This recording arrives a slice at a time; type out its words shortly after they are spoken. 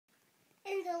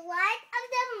the light of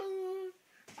the moon,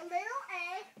 a little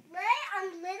egg lay on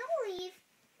a little leaf.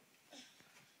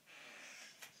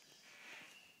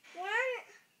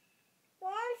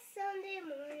 One Sunday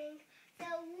morning,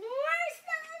 the warm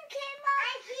sun came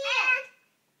up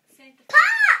and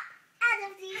pop!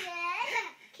 Out of the egg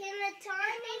came a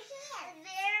tiny,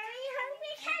 very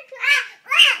hungry caterpillar.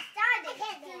 Started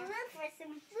to look for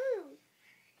some food.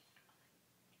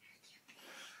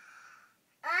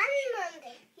 On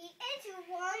Monday, he ate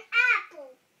one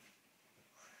apple,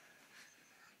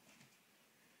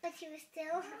 but he was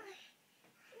still hungry.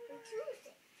 On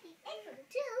Tuesday, he ate from 2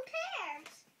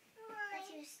 pears, but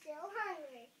he was still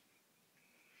hungry.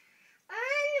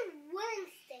 On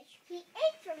Wednesday, he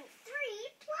ate from 3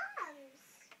 plums,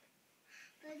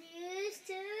 but he was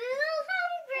still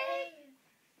hungry.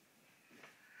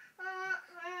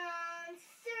 On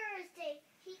Thursday,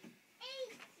 he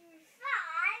ate 5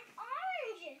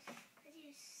 oranges, but he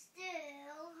was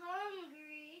still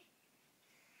hungry.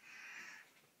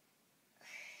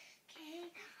 Okay.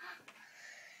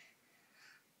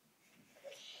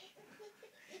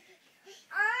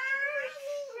 On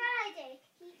Friday,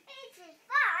 he ate 5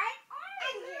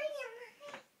 oranges,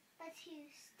 but he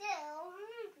was still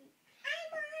hungry.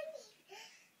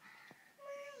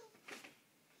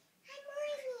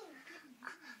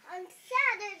 On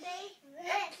Saturday,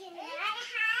 he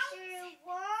threw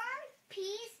 1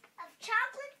 piece of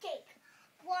chocolate cake,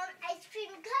 1 ice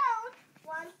cream cone,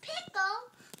 1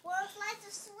 pickle, 1 slice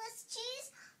of Swiss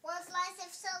cheese, 1 slice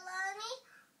of salami,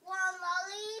 1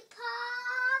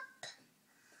 lollipop,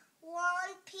 1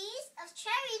 piece of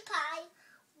cherry pie,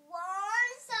 1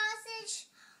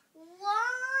 sausage, 1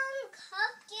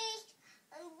 cupcake,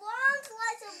 and 1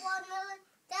 slice of watermelon.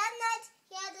 That night,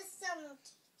 he had a summer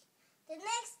cake. The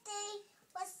next day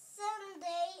was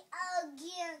Sunday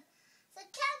again. The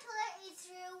caterpillar ate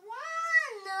through 1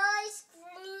 nice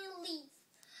green leaf,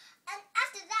 and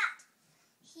after that,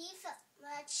 he felt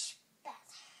much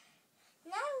better.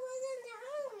 Now he wasn't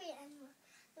hungry anymore.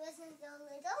 He wasn't a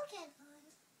little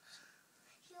caterpillar.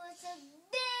 He was a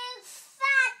big,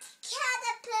 fat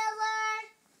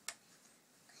caterpillar.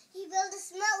 He built a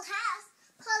small house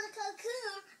called a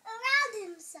cocoon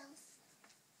around himself.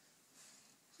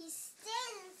 He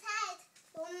stayed inside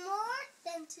for more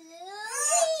than 2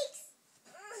 weeks.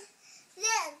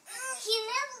 Then he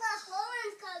nibbled a hole in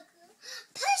the cocoon,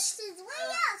 pushed his way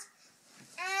out,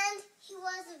 and he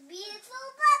was a beautiful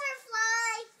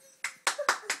butterfly.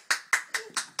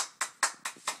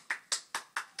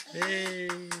 Hey.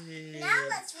 Now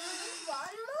let's read